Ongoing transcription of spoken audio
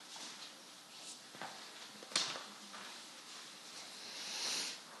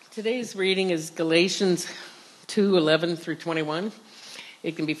Today's reading is Galatians 2:11 through 21.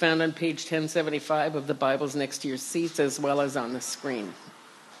 It can be found on page 1075 of the Bibles next to your seats as well as on the screen.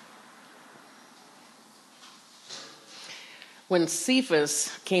 When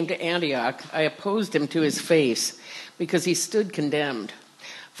Cephas came to Antioch, I opposed him to his face because he stood condemned.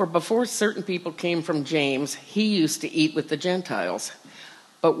 For before certain people came from James, he used to eat with the Gentiles.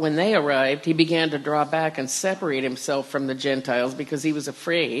 But when they arrived, he began to draw back and separate himself from the Gentiles because he was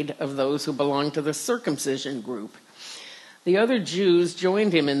afraid of those who belonged to the circumcision group. The other Jews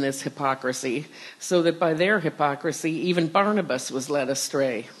joined him in this hypocrisy, so that by their hypocrisy even Barnabas was led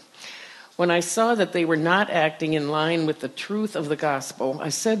astray. When I saw that they were not acting in line with the truth of the gospel, I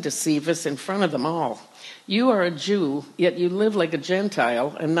said to Cephas in front of them all, "You are a Jew, yet you live like a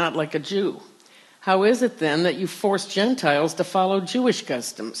Gentile and not like a Jew. How is it then that you force Gentiles to follow Jewish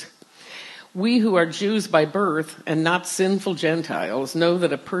customs? We who are Jews by birth and not sinful Gentiles know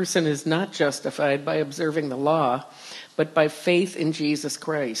that a person is not justified by observing the law, but by faith in Jesus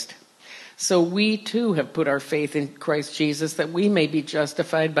Christ. So we too have put our faith in Christ Jesus that we may be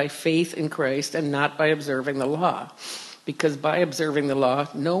justified by faith in Christ and not by observing the law, because by observing the law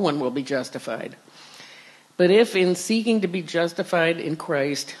no one will be justified. But if in seeking to be justified in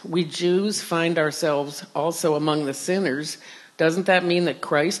Christ, we Jews find ourselves also among the sinners, doesn't that mean that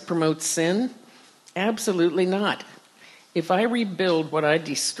Christ promotes sin? Absolutely not. If I rebuild what I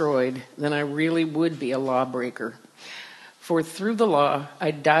destroyed, then I really would be a lawbreaker. For through the law,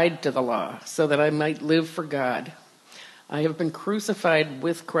 I died to the law, so that I might live for God. I have been crucified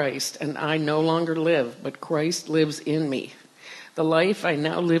with Christ, and I no longer live, but Christ lives in me. The life I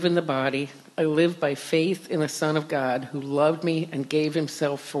now live in the body, I live by faith in the Son of God, who loved me and gave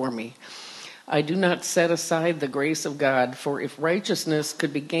himself for me. I do not set aside the grace of God, for if righteousness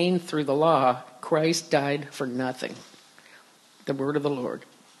could be gained through the law, Christ died for nothing." The word of the Lord.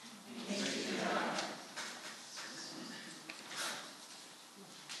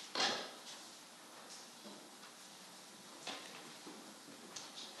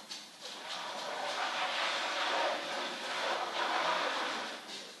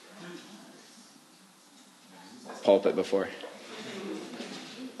 Pulpit before.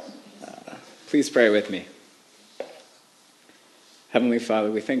 Please pray with me. Heavenly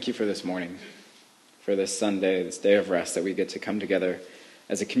Father, we thank you for this morning, for this Sunday, this day of rest that we get to come together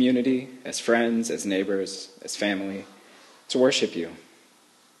as a community, as friends, as neighbors, as family, to worship you,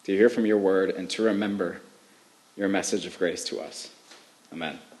 to hear from your word, and to remember your message of grace to us.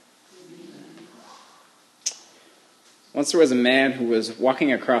 Amen. Once there was a man who was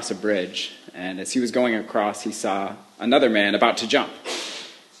walking across a bridge, and as he was going across, he saw another man about to jump.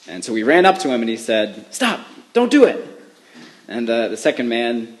 And so he ran up to him and he said, "Stop, don't do it." And the second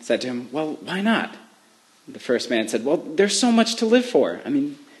man said to him, "Well, why not?" The first man said, "Well, there's so much to live for. I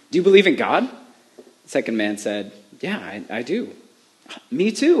mean, do you believe in God?" The second man said, "Yeah, I do."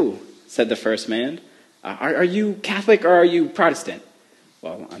 "Me too," said the first man. Are you Catholic or are you Protestant?"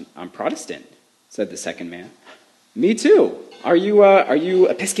 "Well, I'm Protestant," said the second man. "Me too. Are you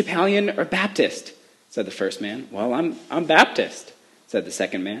Episcopalian or Baptist?" said the first man. "Well, I'm Baptist," said the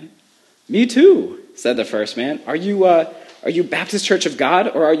second man. "Me too," said the first man. Are you Baptist Church of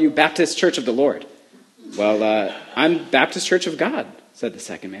God or are you Baptist Church of the Lord?" "Well, I'm Baptist Church of God," said the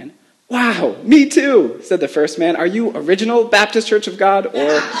second man. "Wow, me too," said the first man. "Are you Original Baptist Church of God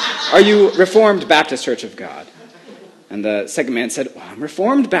or are you Reformed Baptist Church of God?" And the second man said, "Well, I'm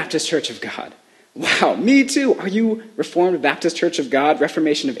Reformed Baptist Church of God." "Wow, me too. Are you Reformed Baptist Church of God,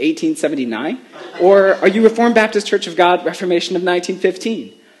 Reformation of 1879? Or are you Reformed Baptist Church of God, Reformation of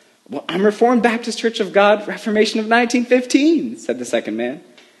 1915? "Well, I'm Reformed Baptist Church of God, Reformation of 1915, said the second man.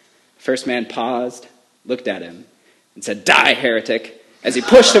 The first man paused, looked at him, and said, "Die, heretic," as he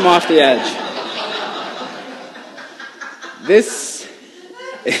pushed him off the edge. This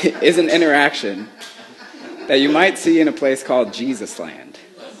is an interaction that you might see in a place called Jesusland.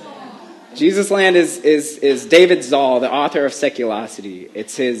 Jesusland is David Zoll, the author of Seculosity.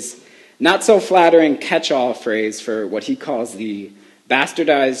 It's his not-so-flattering catch-all phrase for what he calls the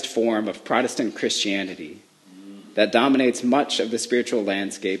bastardized form of Protestant Christianity that dominates much of the spiritual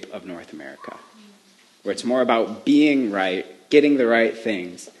landscape of North America, where it's more about being right, getting the right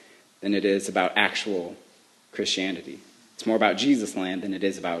things, than it is about actual Christianity. It's more about Jesusland than it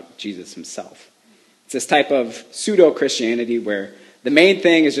is about Jesus himself. It's this type of pseudo-Christianity where the main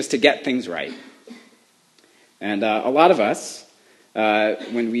thing is just to get things right. And a lot of us,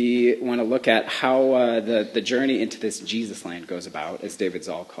 when we want to look at how the journey into this Jesusland goes about, as David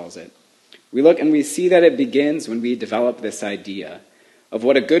Zoll calls it, we look and we see that it begins when we develop this idea of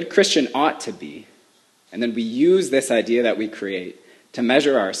what a good Christian ought to be, and then we use this idea that we create to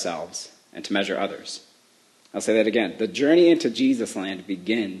measure ourselves and to measure others. I'll say that again. The journey into Jesusland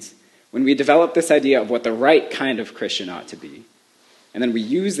begins when we develop this idea of what the right kind of Christian ought to be. And then we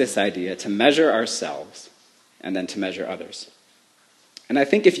use this idea to measure ourselves and then to measure others. And I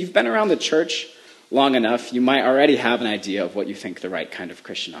think if you've been around the church long enough, you might already have an idea of what you think the right kind of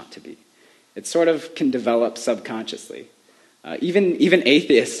Christian ought to be. It sort of can develop subconsciously. Even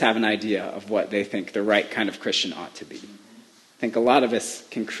atheists have an idea of what they think the right kind of Christian ought to be. I think a lot of us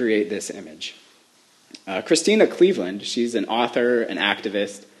can create this image. Christina Cleveland, she's an author, an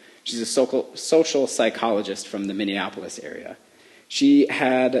activist. She's a social psychologist from the Minneapolis area. She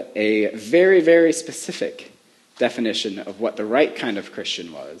had a very, very specific definition of what the right kind of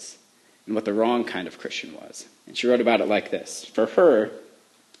Christian was and what the wrong kind of Christian was. And she wrote about it like this. For her,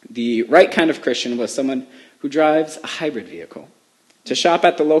 the right kind of Christian was someone who drives a hybrid vehicle to shop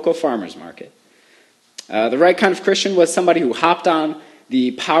at the local farmer's market. The right kind of Christian was somebody who hopped on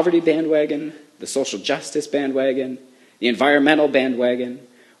the poverty bandwagon, the social justice bandwagon, the environmental bandwagon.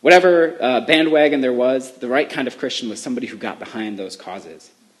 Whatever bandwagon there was, the right kind of Christian was somebody who got behind those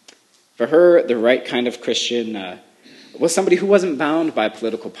causes. For her, the right kind of Christian was somebody who wasn't bound by a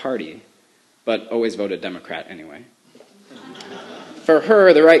political party, but always voted Democrat anyway. For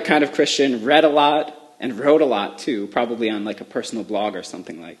her, the right kind of Christian read a lot and wrote a lot too, probably on like a personal blog or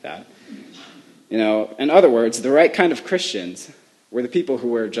something like that. You know, in other words, the right kind of Christians were the people who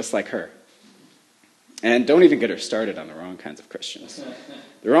were just like her. And don't even get her started on the wrong kinds of Christians.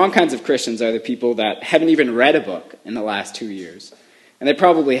 The wrong kinds of Christians are the people that haven't even read a book in the last 2 years, and they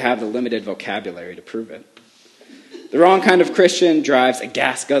probably have the limited vocabulary to prove it. The wrong kind of Christian drives a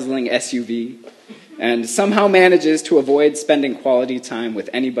gas-guzzling SUV and somehow manages to avoid spending quality time with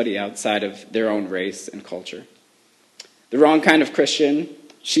anybody outside of their own race and culture. The wrong kind of Christian,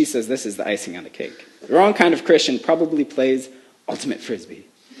 she says this is the icing on the cake. The wrong kind of Christian probably plays ultimate frisbee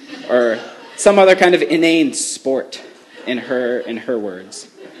or some other kind of inane sport, in her words.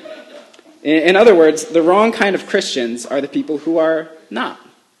 In other words, the wrong kind of Christians are the people who are not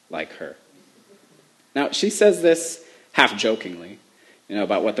like her. Now, she says this half jokingly,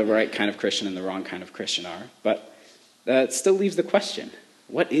 about what the right kind of Christian and the wrong kind of Christian are, but that still leaves the question,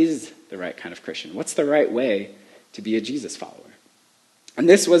 what is the right kind of Christian? What's the right way to be a Jesus follower? And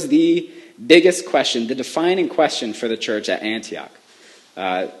this was the biggest question, the defining question for the church at Antioch,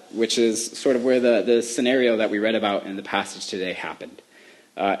 which is sort of where the scenario that we read about in the passage today happened.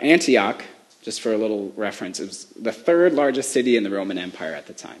 Antioch, just for a little reference, it was the third largest city in the Roman Empire at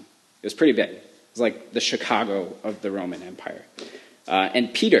the time. It was pretty big. It was like the Chicago of the Roman Empire.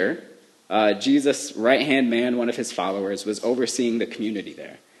 And Peter, Jesus' right-hand man, one of his followers, was overseeing the community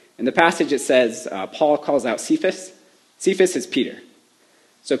there. In the passage it says, Paul calls out Cephas. Cephas is Peter.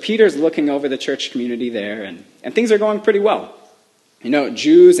 So Peter's looking over the church community there, and things are going pretty well.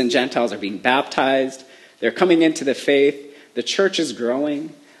 Jews and Gentiles are being baptized. They're coming into the faith. The church is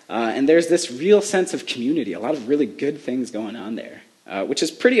growing. And there's this real sense of community, a lot of really good things going on there, which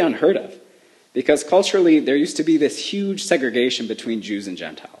is pretty unheard of. Because culturally, there used to be this huge segregation between Jews and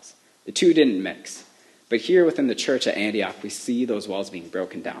Gentiles. The two didn't mix. But here within the church at Antioch, we see those walls being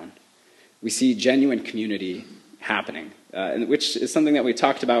broken down. We see genuine community happening, which is something that we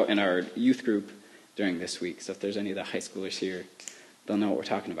talked about in our youth group during this week. So if there's any of the high schoolers here, they'll know what we're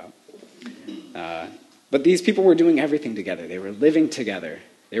talking about. But these people were doing everything together. They were living together.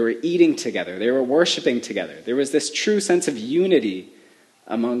 They were eating together. They were worshiping together. There was this true sense of unity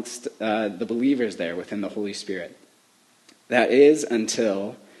amongst the believers there within the Holy Spirit. That is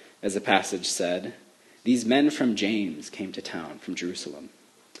until, as the passage said, these men from James came to town from Jerusalem.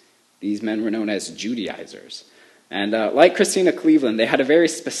 These men were known as Judaizers. And like Christina Cleveland, they had a very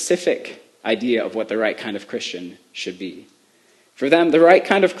specific idea of what the right kind of Christian should be. For them, the right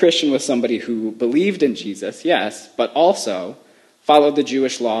kind of Christian was somebody who believed in Jesus, yes, but also followed the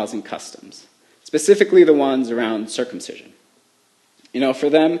Jewish laws and customs, specifically the ones around circumcision. For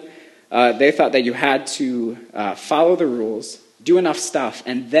them, they thought that you had to follow the rules, do enough stuff,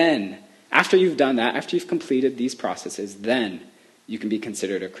 and then, after you've done that, after you've completed these processes, then you can be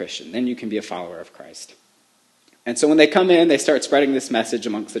considered a Christian. Then you can be a follower of Christ. And so when they come in, they start spreading this message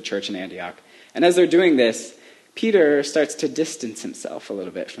amongst the church in Antioch. And as they're doing this, Peter starts to distance himself a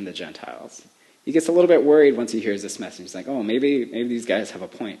little bit from the Gentiles. He gets a little bit worried once he hears this message. He's like, oh, maybe these guys have a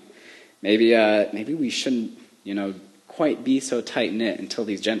point. Maybe we shouldn't, quite be so tight-knit until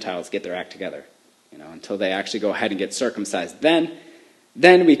these Gentiles get their act together, until they actually go ahead and get circumcised.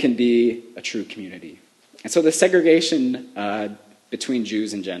 Then we can be a true community. And so the segregation between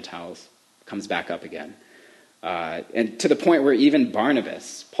Jews and Gentiles comes back up again. And to the point where even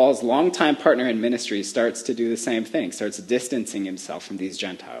Barnabas, Paul's longtime partner in ministry, starts to do the same thing, starts distancing himself from these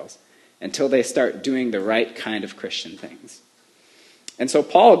Gentiles until they start doing the right kind of Christian things. And so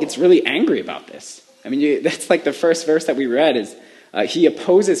Paul gets really angry about this. I mean, that's like the first verse that we read is he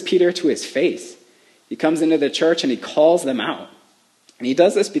opposes Peter to his face. He comes into the church and he calls them out. And he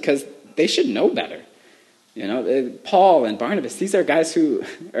does this because they should know better. You know, Paul and Barnabas, these are guys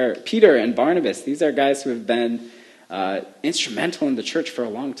Peter and Barnabas, these are guys who have been instrumental in the church for a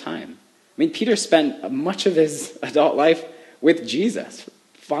long time. I mean, Peter spent much of his adult life with Jesus,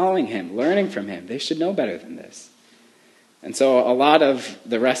 following him, learning from him. They should know better than this. And so a lot of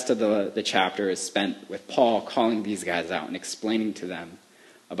the rest of the chapter is spent with Paul calling these guys out and explaining to them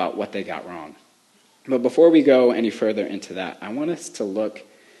about what they got wrong. But before we go any further into that, I want us to look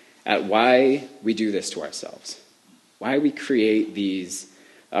at why we do this to ourselves, why we create these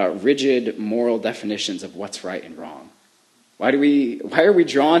rigid moral definitions of what's right and wrong. Why are we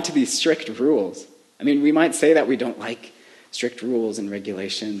drawn to these strict rules? I mean, we might say that we don't like strict rules and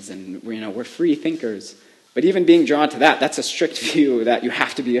regulations, and we're free thinkers. But even being drawn to that's a strict view that you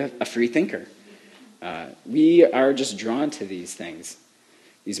have to be a free thinker. We are just drawn to these things,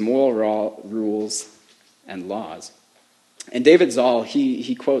 these moral rules and laws. And David Zoll,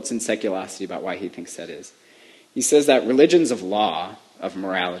 he quotes in Secularity about why he thinks that is. He says that religions of law, of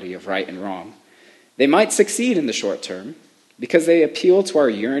morality, of right and wrong, they might succeed in the short term because they appeal to our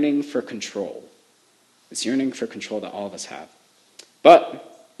yearning for control, this yearning for control that all of us have.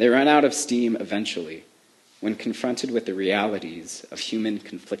 But they run out of steam eventually when confronted with the realities of human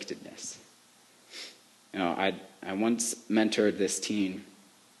conflictedness. I once mentored this teen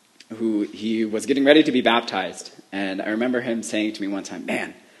who he was getting ready to be baptized, and I remember him saying to me one time,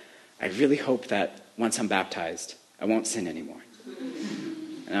 "Man, I really hope that once I'm baptized, I won't sin anymore."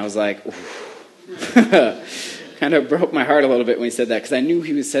 And I was like, kind of broke my heart a little bit when he said that, because I knew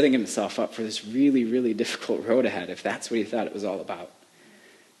he was setting himself up for this really, really difficult road ahead if that's what he thought it was all about.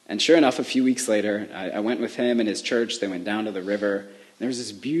 And sure enough, a few weeks later, I went with him and his church. They went down to the river. And there was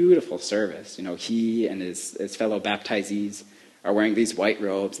this beautiful service. He and his fellow baptizees are wearing these white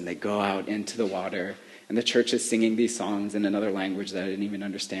robes, and they go out into the water. And the church is singing these songs in another language that I didn't even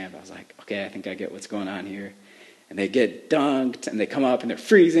understand. But I was like, okay, I think I get what's going on here. And they get dunked, and they come up, and they're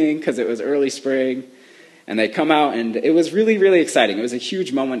freezing because it was early spring. And they come out, and it was really, really exciting. It was a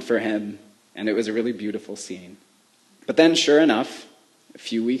huge moment for him, and it was a really beautiful scene. But then, sure enough, a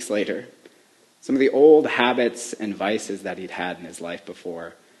few weeks later, some of the old habits and vices that he'd had in his life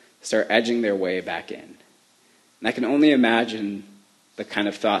before start edging their way back in. And I can only imagine the kind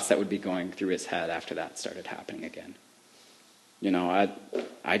of thoughts that would be going through his head after that started happening again.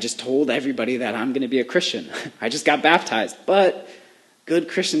 I just told everybody that I'm going to be a Christian. I just got baptized. But good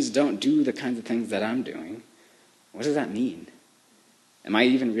Christians don't do the kinds of things that I'm doing. What does that mean? Am I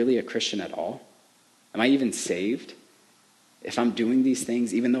even really a Christian at all? Am I even saved if I'm doing these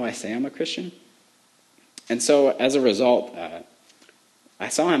things even though I say I'm a Christian? And so as a result, I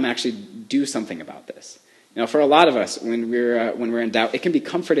saw him actually do something about this. For a lot of us, when we're in doubt, it can be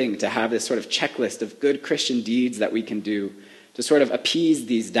comforting to have this sort of checklist of good Christian deeds that we can do to sort of appease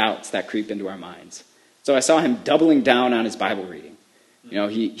these doubts that creep into our minds. So I saw him doubling down on his Bible reading.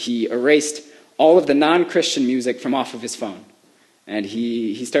 He erased all of the non-Christian music from off of his phone. And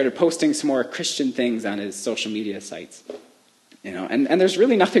he started posting some more Christian things on his social media sites. And there's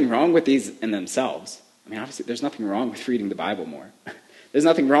really nothing wrong with these in themselves. I mean, obviously, there's nothing wrong with reading the Bible more. There's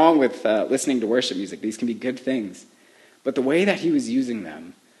nothing wrong with listening to worship music. These can be good things. But the way that he was using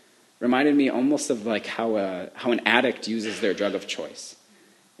them reminded me almost of like how an addict uses their drug of choice,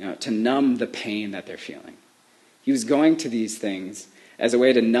 to numb the pain that they're feeling. He was going to these things as a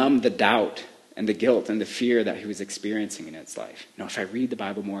way to numb the doubt and the guilt and the fear that he was experiencing in his life. If I read the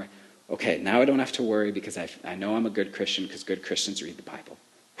Bible more, okay, now I don't have to worry because I know I'm a good Christian because good Christians read the Bible.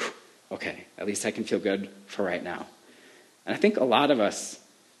 Whew, okay, at least I can feel good for right now. And I think a lot of us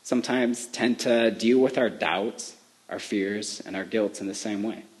sometimes tend to deal with our doubts, our fears, and our guilt in the same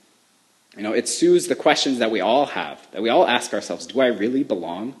way. It soothes the questions that we all have, that we all ask ourselves. Do I really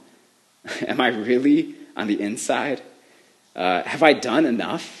belong? Am I really on the inside? Have I done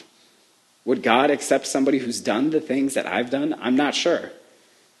enough? Would God accept somebody who's done the things that I've done? I'm not sure.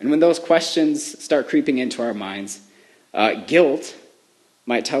 And when those questions start creeping into our minds, guilt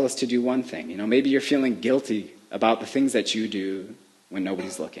might tell us to do one thing. Maybe you're feeling guilty about the things that you do when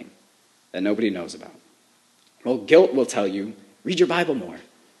nobody's looking, that nobody knows about. Well, guilt will tell you, read your Bible more.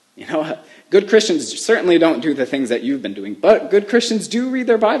 Good Christians certainly don't do the things that you've been doing, but good Christians do read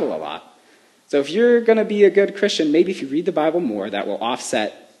their Bible a lot. So if you're going to be a good Christian, maybe if you read the Bible more, that will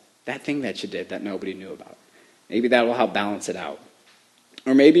offset that thing that you did that nobody knew about. Maybe that will help balance it out.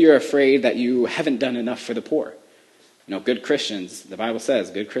 Or maybe you're afraid that you haven't done enough for the poor. Good Christians, the Bible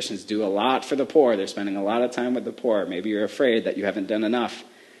says, good Christians do a lot for the poor. They're spending a lot of time with the poor. Maybe you're afraid that you haven't done enough.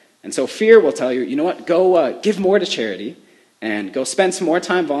 And so fear will tell you, you know what, go give more to charity and go spend some more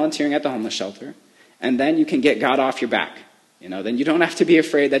time volunteering at the homeless shelter. And then you can get God off your back. Then you don't have to be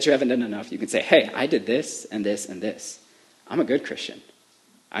afraid that you haven't done enough. You can say, hey, I did this and this and this. I'm a good Christian.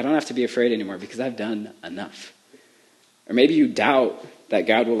 I don't have to be afraid anymore because I've done enough. Or maybe you doubt that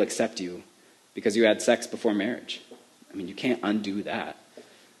God will accept you because you had sex before marriage. You can't undo that.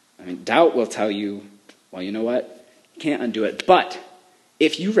 Doubt will tell you, well, you know what? You can't undo it. But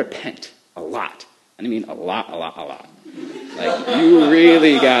if you repent a lot, and I mean a lot, you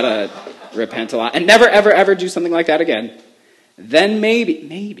really gotta repent a lot and never, ever, ever do something like that again, then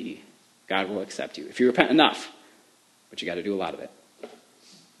maybe God will accept you if you repent enough. But you got to do a lot of it.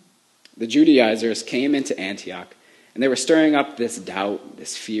 The Judaizers came into Antioch, and they were stirring up this doubt,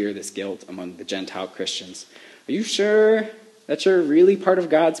 this fear, this guilt among the Gentile Christians. Are you sure that you're really part of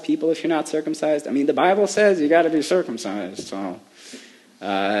God's people if you're not circumcised? The Bible says you got to be circumcised. So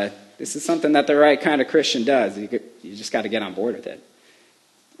this is something that the right kind of Christian does. You just got to get on board with it.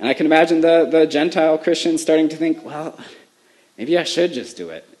 And I can imagine the Gentile Christians starting to think, well, maybe I should just do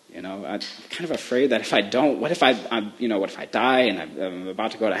it. I'm kind of afraid that if I don't, what if I die and I'm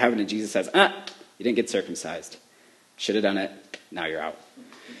about to go to heaven and Jesus says, you didn't get circumcised. Should have done it. Now you're out.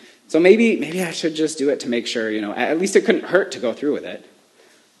 So maybe I should just do it to make sure, at least it couldn't hurt to go through with it.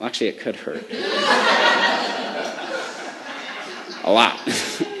 Well, actually, it could hurt. A lot.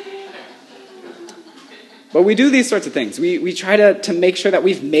 But we do these sorts of things. We try to make sure that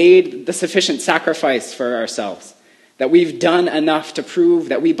we've made the sufficient sacrifice for ourselves, that we've done enough to prove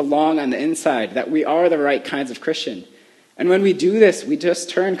that we belong on the inside, that we are the right kinds of Christian. And when we do this, we just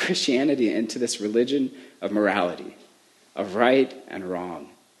turn Christianity into this religion of morality, of right and wrong.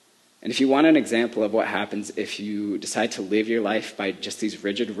 And if you want an example of what happens if you decide to live your life by just these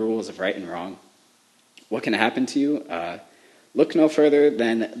rigid rules of right and wrong, what can happen to you? Look no further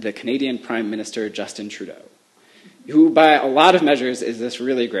than the Canadian Prime Minister Justin Trudeau, who by a lot of measures is this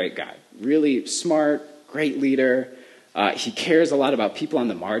really great guy, really smart, great leader. He cares a lot about people on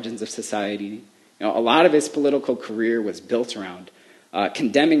the margins of society. A lot of his political career was built around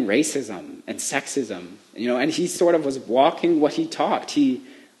condemning racism and sexism. And he sort of was walking what he talked.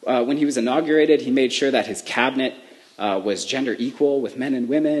 When he was inaugurated, he made sure that his cabinet was gender equal with men and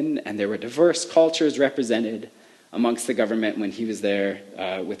women, and there were diverse cultures represented amongst the government when he was there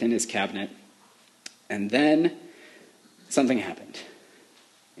within his cabinet. And then something happened.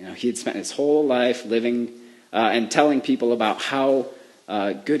 He had spent his whole life living and telling people about how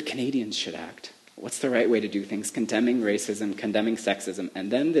good Canadians should act. What's the right way to do things? Condemning racism, condemning sexism. And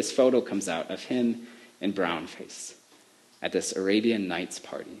then this photo comes out of him in brownface at this Arabian Nights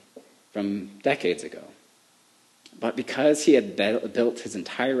party from decades ago. But because he had built his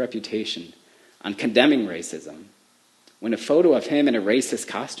entire reputation on condemning racism, when a photo of him in a racist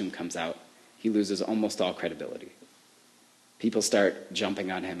costume comes out, he loses almost all credibility. People start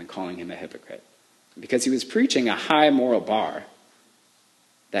jumping on him and calling him a hypocrite because he was preaching a high moral bar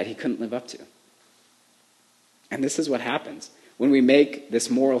that he couldn't live up to. And this is what happens when we make this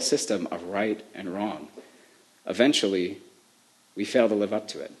moral system of right and wrong. Eventually, we fail to live up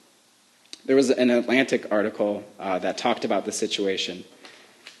to it. There was an Atlantic article that talked about the situation,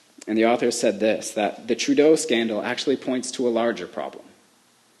 and the author said this, that the Trudeau scandal actually points to a larger problem.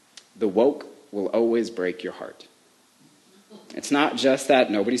 The woke will always break your heart. It's not just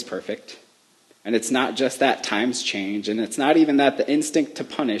that nobody's perfect, and it's not just that times change, and it's not even that the instinct to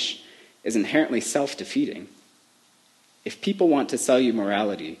punish is inherently self-defeating. If people want to sell you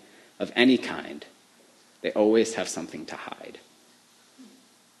morality of any kind, they always have something to hide.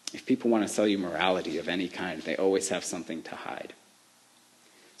 If people want to sell you morality of any kind, they always have something to hide.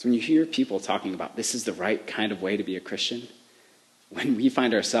 So when you hear people talking about this is the right kind of way to be a Christian, when we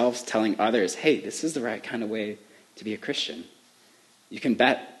find ourselves telling others, hey, this is the right kind of way to be a Christian, you can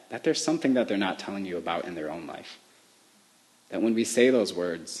bet that there's something that they're not telling you about in their own life. That when we say those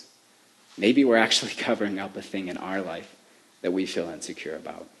words, maybe we're actually covering up a thing in our life that we feel insecure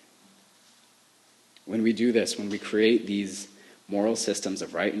about. When we do this, when we create these moral systems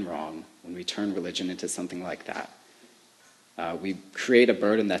of right and wrong, when we turn religion into something like that, we create a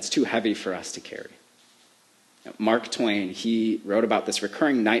burden that's too heavy for us to carry. Mark Twain, he wrote about this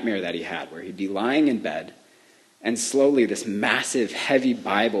recurring nightmare that he had, where he'd be lying in bed, and slowly this massive, heavy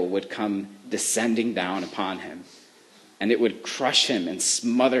Bible would come descending down upon him, and it would crush him and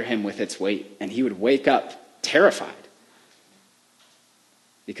smother him with its weight, and he would wake up terrified,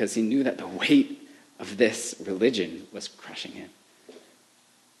 because he knew that the weight of this religion was crushing him.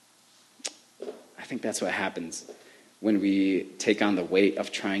 I think that's what happens when we take on the weight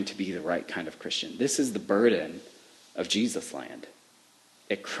of trying to be the right kind of Christian. This is the burden of Jesusland.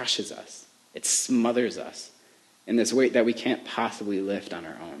 It crushes us. It smothers us in this weight that we can't possibly lift on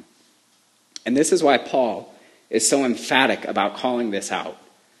our own. And this is why Paul is so emphatic about calling this out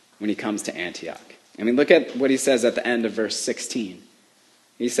when he comes to Antioch. I mean, look at what he says at the end of verse 16.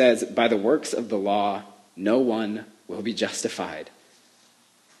 He says, by the works of the law, no one will be justified.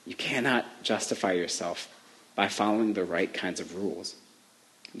 You cannot justify yourself by following the right kinds of rules.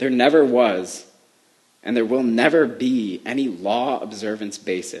 There never was, and there will never be, any law observance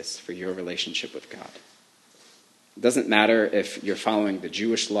basis for your relationship with God. It doesn't matter if you're following the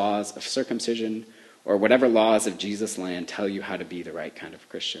Jewish laws of circumcision or whatever laws of Jesusland tell you how to be the right kind of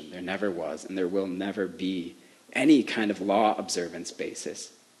Christian. There never was, and there will never be any kind of law observance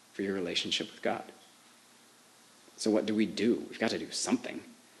basis for your relationship with God. So what do? We've got to do something.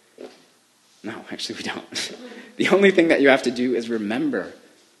 No, actually we don't. The only thing that you have to do is remember.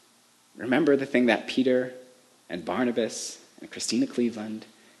 Remember the thing that Peter and Barnabas and Christina Cleveland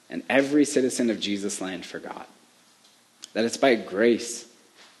and every citizen of Jesusland forgot. That it's by grace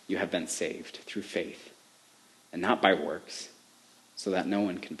you have been saved through faith and not by works, so that no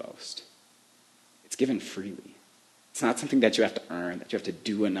one can boast. It's given freely. It's not something that you have to earn, that you have to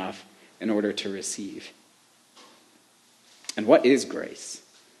do enough in order to receive. And what is grace?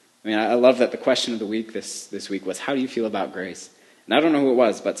 I mean, I love that the question of the week this week was, how do you feel about grace? And I don't know who it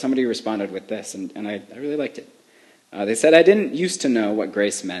was, but somebody responded with this, and I really liked it. They said, I didn't used to know what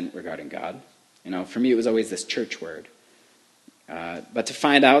grace meant regarding God. For me, it was always this church word. But to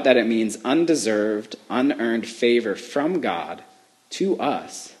find out that it means undeserved, unearned favor from God to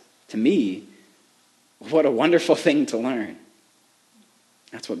us, to me, what a wonderful thing to learn.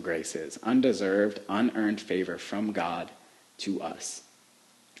 That's what grace is. Undeserved, unearned favor from God to us.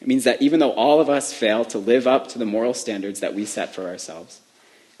 It means that even though all of us fail to live up to the moral standards that we set for ourselves,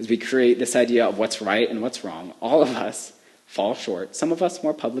 as we create this idea of what's right and what's wrong, all of us fall short, some of us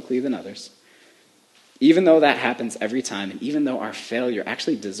more publicly than others. Even though that happens every time, and even though our failure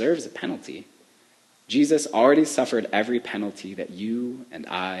actually deserves a penalty, Jesus already suffered every penalty that you and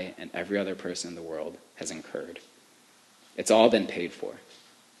I and every other person in the world has incurred. It's all been paid for.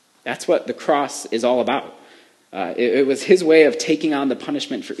 That's what the cross is all about. It was his way of taking on the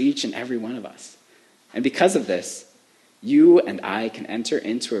punishment for each and every one of us. And because of this, you and I can enter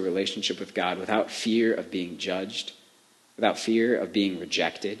into a relationship with God without fear of being judged, without fear of being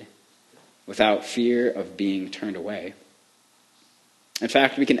rejected, without fear of being turned away. In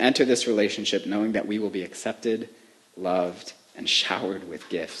fact, we can enter this relationship knowing that we will be accepted, loved, and showered with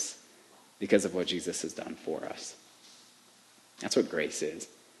gifts because of what Jesus has done for us. That's what grace is.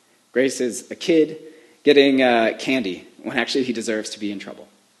 Grace is a kid getting candy when actually he deserves to be in trouble.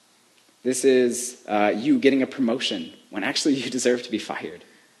 This is you getting a promotion when actually you deserve to be fired.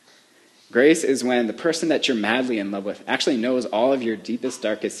 Grace is when the person that you're madly in love with actually knows all of your deepest,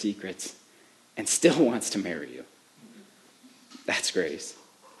 darkest secrets and still wants to marry you. That's grace.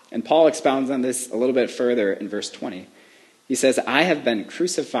 And Paul expounds on this a little bit further in verse 20. He says, I have been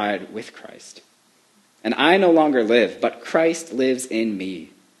crucified with Christ, and I no longer live, but Christ lives in me.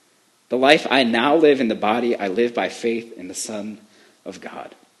 The life I now live in the body, I live by faith in the Son of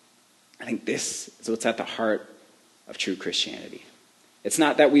God. I think this is what's at the heart of true Christianity. It's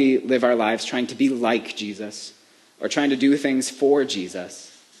not that we live our lives trying to be like Jesus or trying to do things for Jesus.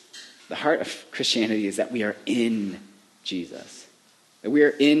 The heart of Christianity is that we are in Jesus, that we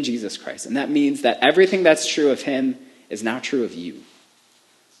are in Jesus Christ. And that means that everything that's true of him is now true of you.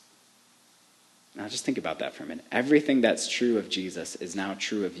 Now just think about that for a minute. Everything that's true of Jesus is now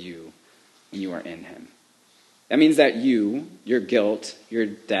true of you when you are in him. That means that you, your guilt, your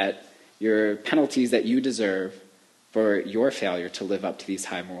debt, your penalties that you deserve for your failure to live up to these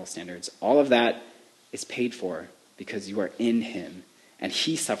high moral standards, all of that is paid for because you are in him and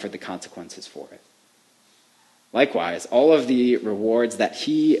he suffered the consequences for it. Likewise, all of the rewards that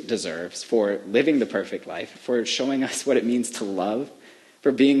he deserves for living the perfect life, for showing us what it means to love,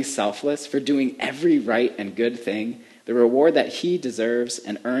 for being selfless, for doing every right and good thing, the reward that he deserves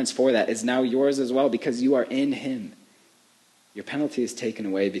and earns for that is now yours as well because you are in him. Your penalty is taken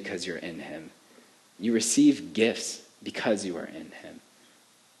away because you're in him. You receive gifts because you are in him.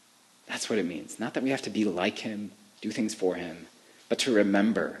 That's what it means. Not that we have to be like him, do things for him, but to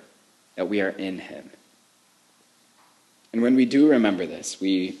remember that we are in him. And when we do remember this,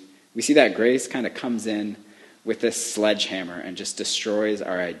 we see that grace kind of comes in with this sledgehammer and just destroys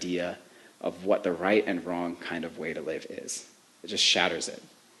our idea of what the right and wrong kind of way to live is. It just shatters it.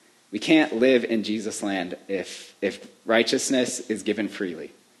 We can't live in Jesusland if righteousness is given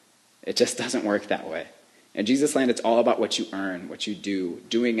freely. It just doesn't work that way. In Jesusland, it's all about what you earn, what you do,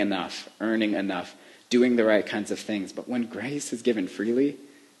 doing enough, earning enough, doing the right kinds of things. But when grace is given freely,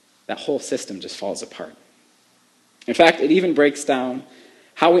 that whole system just falls apart. In fact, it even breaks down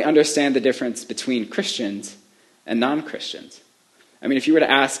how we understand the difference between Christians and non-Christians. I mean, if you were to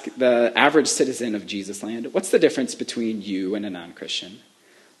ask the average citizen of Jesusland, what's the difference between you and a non-Christian?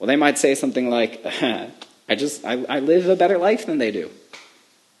 Well, they might say something like, I live a better life than they do.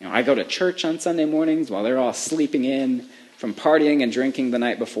 I go to church on Sunday mornings while they're all sleeping in from partying and drinking the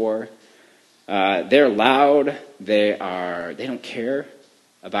night before. They're loud. They don't care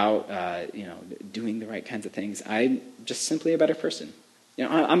about doing the right kinds of things. I'm just simply a better person.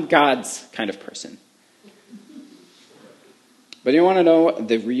 I'm God's kind of person. But you want to know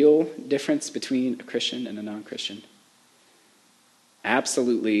the real difference between a Christian and a non-Christian?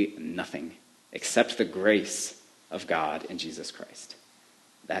 Absolutely nothing, except the grace of God in Jesus Christ.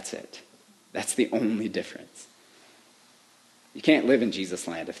 That's it. That's the only difference. You can't live in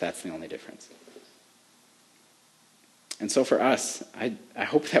Jesusland if that's the only difference. And so for us, I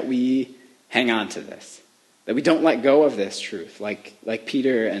hope that we hang on to this, that we don't let go of this truth, like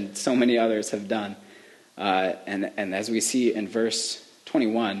Peter and so many others have done. And as we see in verse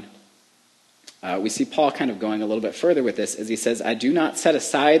 21, we see Paul kind of going a little bit further with this as he says, I do not set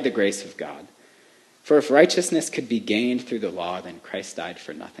aside the grace of God. For if righteousness could be gained through the law, then Christ died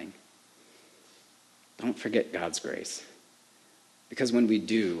for nothing. Don't forget God's grace. Because when we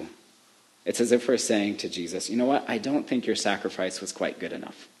do, it's as if we're saying to Jesus, you know what? I don't think your sacrifice was quite good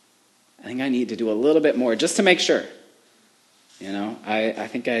enough. I think I need to do a little bit more just to make sure. I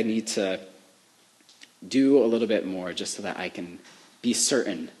think I need to do a little bit more just so that I can be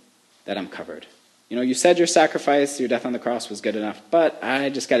certain that I'm covered. You said your sacrifice, your death on the cross was good enough, but I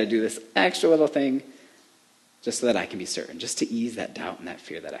just got to do this extra little thing just so that I can be certain, just to ease that doubt and that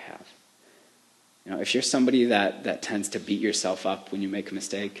fear that I have. If you're somebody that tends to beat yourself up when you make a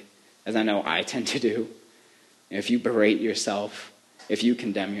mistake, as I know I tend to do, if you berate yourself, if you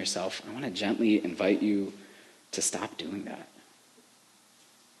condemn yourself, I want to gently invite you to stop doing that.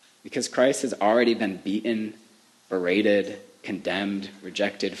 Because Christ has already been beaten, berated, condemned,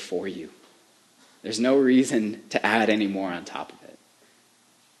 rejected for you. There's no reason to add any more on top of it.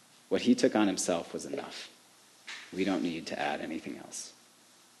 What he took on himself was enough. We don't need to add anything else.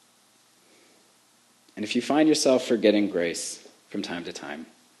 And if you find yourself forgetting grace from time to time,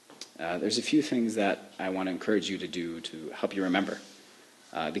 there's a few things that I want to encourage you to do to help you remember.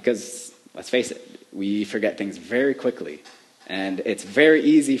 Because, let's face it, we forget things very quickly. And it's very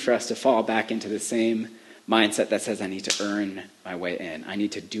easy for us to fall back into the same mindset that says, I need to earn my way in. I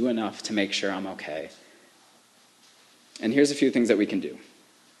need to do enough to make sure I'm okay. And here's a few things that we can do.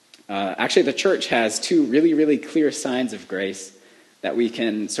 Actually, the church has two really, really clear signs of grace that we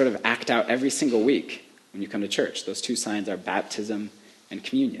can sort of act out every single week when you come to church. Those two signs are baptism and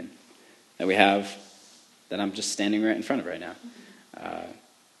communion that we have, that I'm just standing right in front of right now.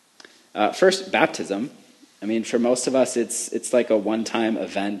 First, baptism. I mean, for most of us, it's like a one-time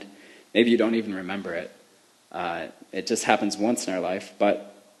event. Maybe you don't even remember it. It just happens once in our life,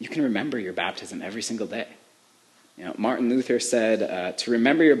 but you can remember your baptism every single day. Martin Luther said, to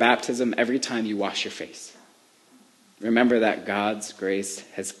remember your baptism every time you wash your face. Remember that God's grace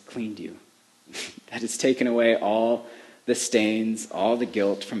has cleaned you. That has taken away all the stains, all the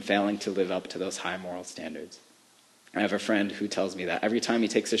guilt from failing to live up to those high moral standards. I have a friend who tells me that every time he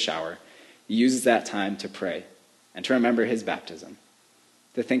takes a shower, he uses that time to pray and to remember his baptism,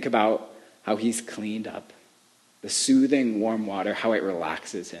 to think about how he's cleaned up, the soothing warm water, how it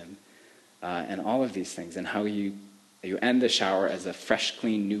relaxes him, and all of these things, and how you end the shower as a fresh,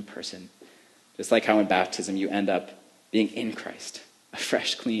 clean, new person, just like how in baptism you end up being in Christ, a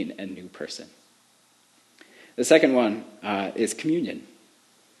fresh, clean, and new person. The second one is communion.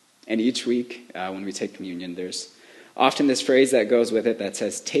 And each week when we take communion, there's often this phrase that goes with it that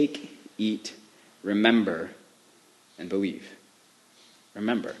says, take, eat, remember, and believe.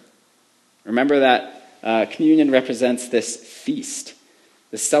 Remember. Remember that communion represents this feast,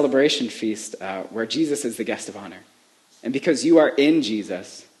 this celebration feast where Jesus is the guest of honor. And because you are in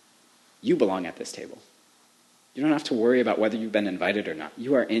Jesus, you belong at this table. You don't have to worry about whether you've been invited or not.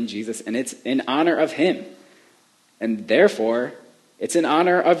 You are in Jesus, and it's in honor of him. And therefore, it's in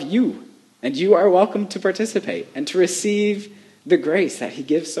honor of you. And you are welcome to participate and to receive the grace that he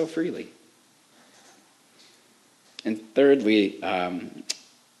gives so freely. And thirdly,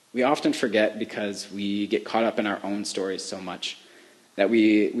 we often forget because we get caught up in our own stories so much that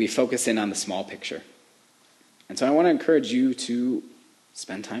we focus in on the small picture. And so I want to encourage you to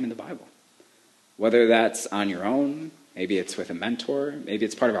spend time in the Bible. Whether that's on your own, maybe it's with a mentor, maybe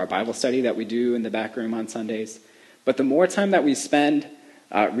it's part of our Bible study that we do in the back room on Sundays. But the more time that we spend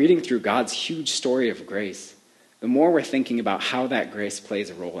reading through God's huge story of grace, the more we're thinking about how that grace plays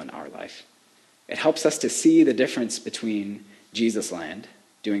a role in our life. It helps us to see the difference between Jesusland,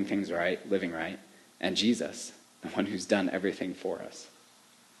 doing things right, living right, and Jesus, the one who's done everything for us.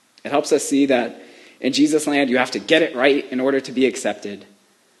 It helps us see that in Jesusland, you have to get it right in order to be accepted.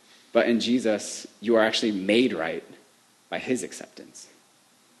 But in Jesus, you are actually made right by his acceptance.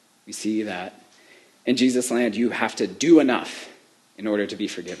 We see that in Jesusland, you have to do enough in order to be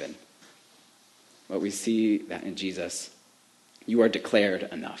forgiven. But we see that in Jesus, you are declared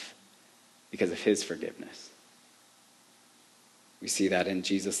enough because of his forgiveness. We see that in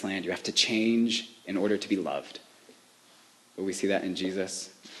Jesusland, you have to change in order to be loved. But we see that in Jesus,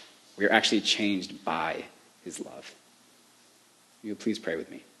 we are actually changed by his love. Will you please pray with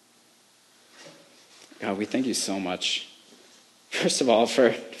me? God, we thank you so much, first of all,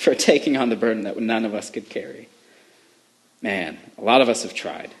 for taking on the burden that none of us could carry. Man, a lot of us have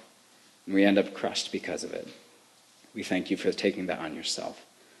tried, and we end up crushed because of it. We thank you for taking that on yourself.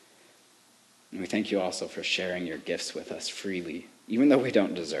 And we thank you also for sharing your gifts with us freely, even though we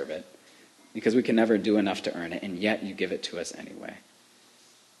don't deserve it, because we can never do enough to earn it, and yet you give it to us anyway.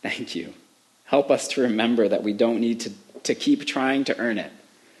 Thank you. Help us to remember that we don't need to keep trying to earn it.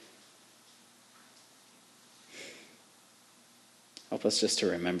 Help us just to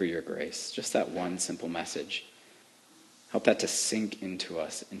remember your grace, just that one simple message. Help that to sink into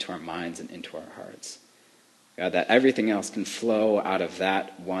us, into our minds and into our hearts. God, that everything else can flow out of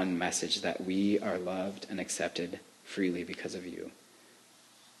that one message, that we are loved and accepted freely because of you.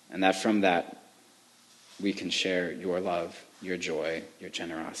 And that from that, we can share your love, your joy, your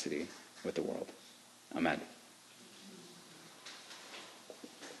generosity with the world. Amen.